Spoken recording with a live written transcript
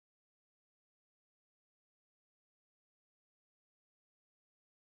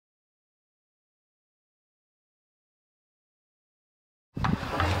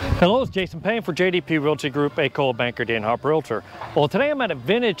Hello, it's Jason Payne for JDP Realty Group, a Coldwell Banker Dan Harper Realtor. Well, today I'm at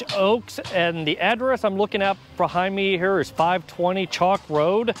Vintage Oaks, and the address I'm looking at behind me here is 520 Chock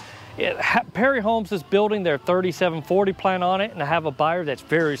Rd. Perry Homes is building their 3740 plan on it, and I have a buyer that's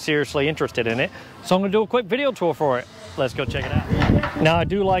very seriously interested in it. So I'm gonna do a quick video tour for it. Let's go check it out. Now, I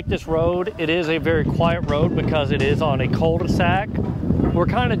do like this road. It is a very quiet road because it is on a cul-de-sac. We're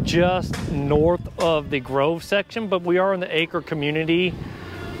kind of just north of the Grove section, but we are in the acre community.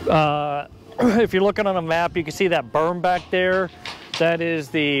 If you're looking on a map, you can see that berm back there. That is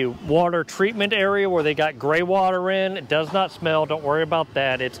the water treatment area where they got gray water in. It does not smell, don't worry about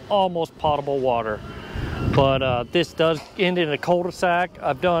that. It's almost potable water. But this does end in a cul-de-sac.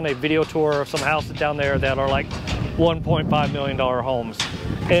 I've done a video tour of some houses down there that are like $1.5 million homes.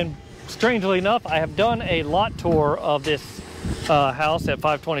 And strangely enough, I have done a lot tour of this house at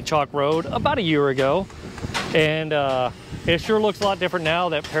 520 Chock Rd about a year ago. And it sure looks a lot different now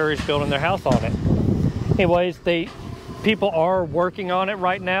that Perry's building their house on it. Anyways, people are working on it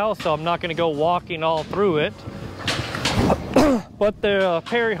right now, so I'm not going to go walking all through it. But the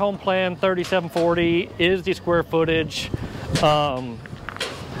Perry home plan 3740 is the square footage.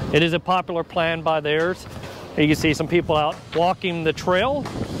 It is a popular plan by theirs. You can see some people out walking the trail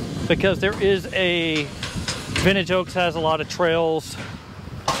because there is Vintage Oaks has a lot of trails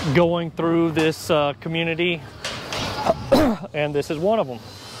going through this community. And this is one of them.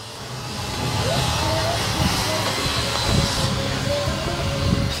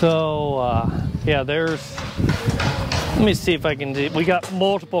 So yeah, let me see if I can we got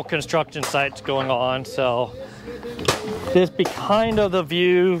multiple construction sites going on, so this be kind of the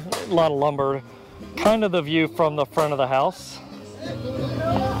view, a lot of lumber, kind of the view from the front of the house.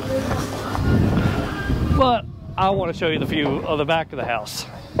 But I want to show you the view of the back of the house.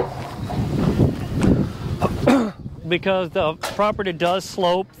 Because the property does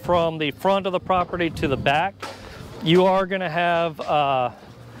slope from the front of the property to the back, you are going to have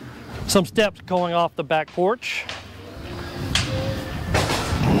some steps going off the back porch.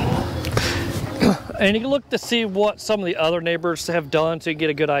 And you can look to see what some of the other neighbors have done so you get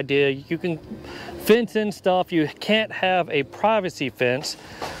a good idea. You can fence in stuff. You can't have a privacy fence,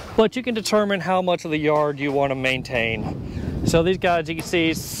 but you can determine how much of the yard you want to maintain. So these guys, you can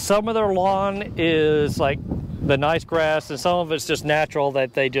see some of their lawn is like the nice grass, and some of it's just natural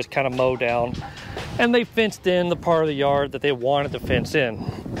that they just kind of mow down, and they fenced in the part of the yard that they wanted to fence in,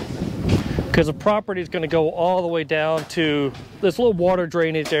 because the property is going to go all the way down to this little water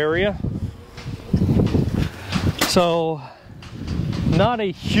drainage area. So not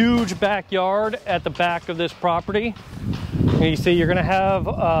a huge backyard at the back of this property. And you see you're going to have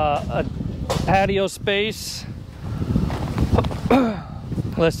a patio space.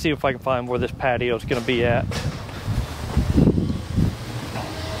 Let's see if I can find where this patio is going to be at.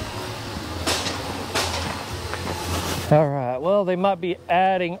 All right, well, they might be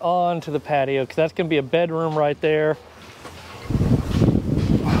adding on to the patio because that's going to be a bedroom right there.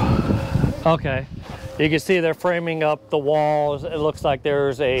 Okay, you can see they're framing up the walls. It looks like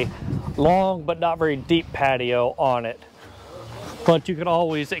there's a long but not very deep patio on it. But you could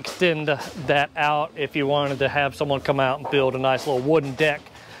always extend that out if you wanted to have someone come out and build a nice little wooden deck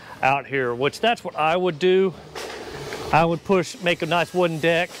out here, which that's what I would do. I would make a nice wooden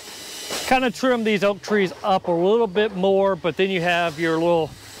deck, kind of trim these oak trees up a little bit more, but then you have your little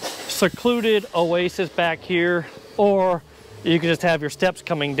secluded oasis back here, or you can just have your steps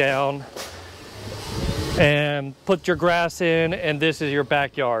coming down and put your grass in, and this is your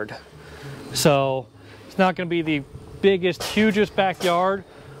backyard. So it's not going to be the biggest, hugest backyard,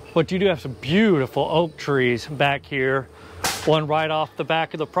 but you do have some beautiful oak trees back here. One right off the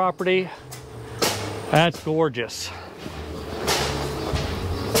back of the property. That's gorgeous.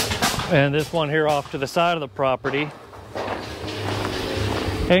 And this one here off to the side of the property.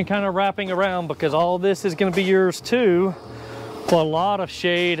 And kind of wrapping around, because all this is going to be yours too. With a lot of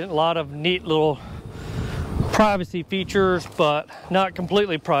shade and a lot of neat little privacy features, but not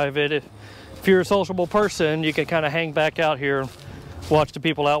completely private. If you're a sociable person, you can kind of hang back out here and watch the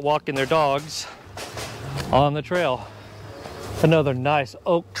people out walking their dogs on the trail. Another nice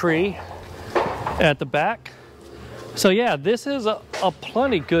oak tree at the back. So yeah, this is a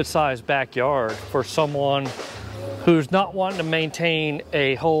plenty good sized backyard for someone who's not wanting to maintain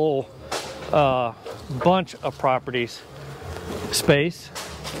a whole bunch of properties space.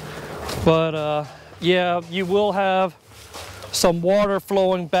 But yeah, you will have some water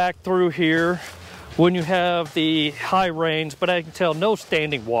flowing back through here when you have the high rains, but I can tell no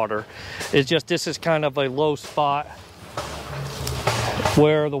standing water. It's just this is kind of a low spot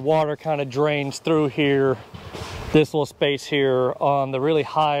where the water kind of drains through here this little space here on the really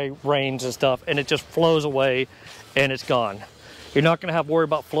high range and stuff, and it just flows away and it's gone. You're not gonna have to worry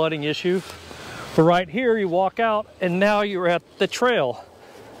about flooding issue. But right here, you walk out and now you're at the trail.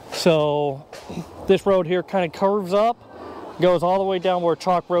 So this road here kind of curves up, goes all the way down where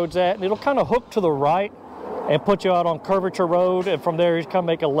Chock Road's at, and it'll kind of hook to the right and put you out on Curvature Road, and from there you kind of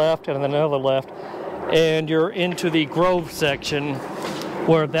make a left and then another left, and you're into the Grove section,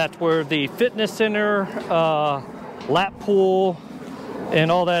 where that's where the fitness center, lap pool, and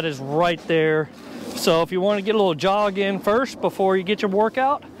all that is right there. So if you want to get a little jog in first before you get your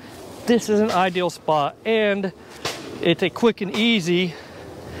workout, this is an ideal spot, and it's a quick and easy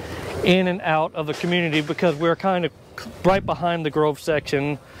in and out of the community because we're kind of right behind the Grove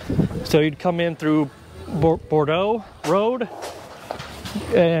section. So you'd come in through Bordeaux Road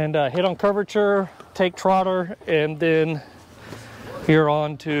and hit on Curvature, take Trotter, and then you're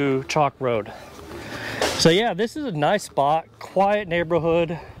on to Chock Road. So yeah, this is a nice spot, quiet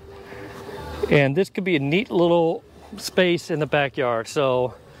neighborhood, and this could be a neat little space in the backyard.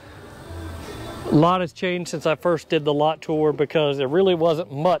 So a lot has changed since I first did the lot tour because there really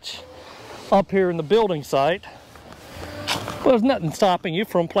wasn't much up here in the building site. Well, there's nothing stopping you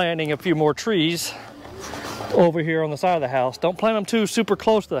from planting a few more trees over here on the side of the house. Don't plant them too super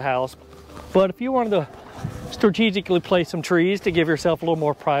close to the house, but if you wanted to strategically place some trees to give yourself a little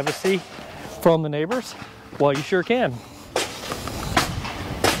more privacy from the neighbors, well, you sure can.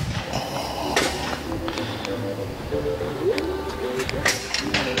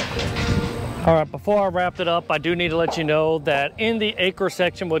 All right, before I wrap it up, I do need to let you know that in the acre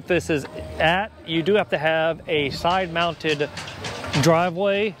section what this is at, you do have to have a side-mounted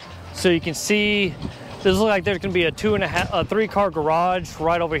driveway. So you can see, this looks like there's gonna be a 3-car garage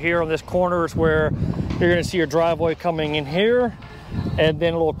right over here on this corner is where you're gonna see your driveway coming in here, and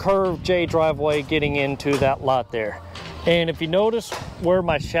then a little curved J driveway getting into that lot there. And if you notice where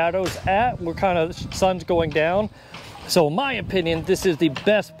my shadow's at, we're kind of, sun's going down. So in my opinion, this is the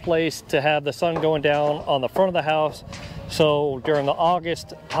best place to have the sun going down on the front of the house. So during the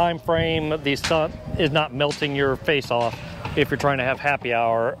August time frame, the sun is not melting your face off if you're trying to have happy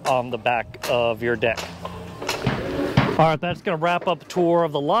hour on the back of your deck. All right, that's gonna wrap up the tour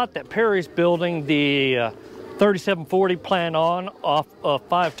of the lot that Perry's building the 3740 plan on off of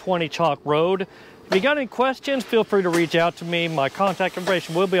 520 Chock Road. If you got any questions, feel free to reach out to me. My contact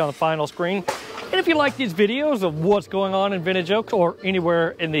information will be on the final screen. And if you like these videos of what's going on in Vintage Oaks or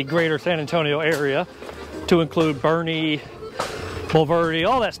anywhere in the greater San Antonio area, to include Bernie, Bulverde,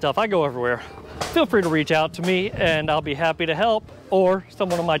 all that stuff, I go everywhere. Feel free to reach out to me and I'll be happy to help, or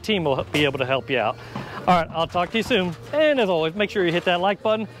someone on my team will be able to help you out. All right, I'll talk to you soon. And as always, make sure you hit that like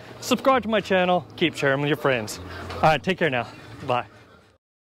button, subscribe to my channel, keep sharing with your friends. All right, take care now. Bye.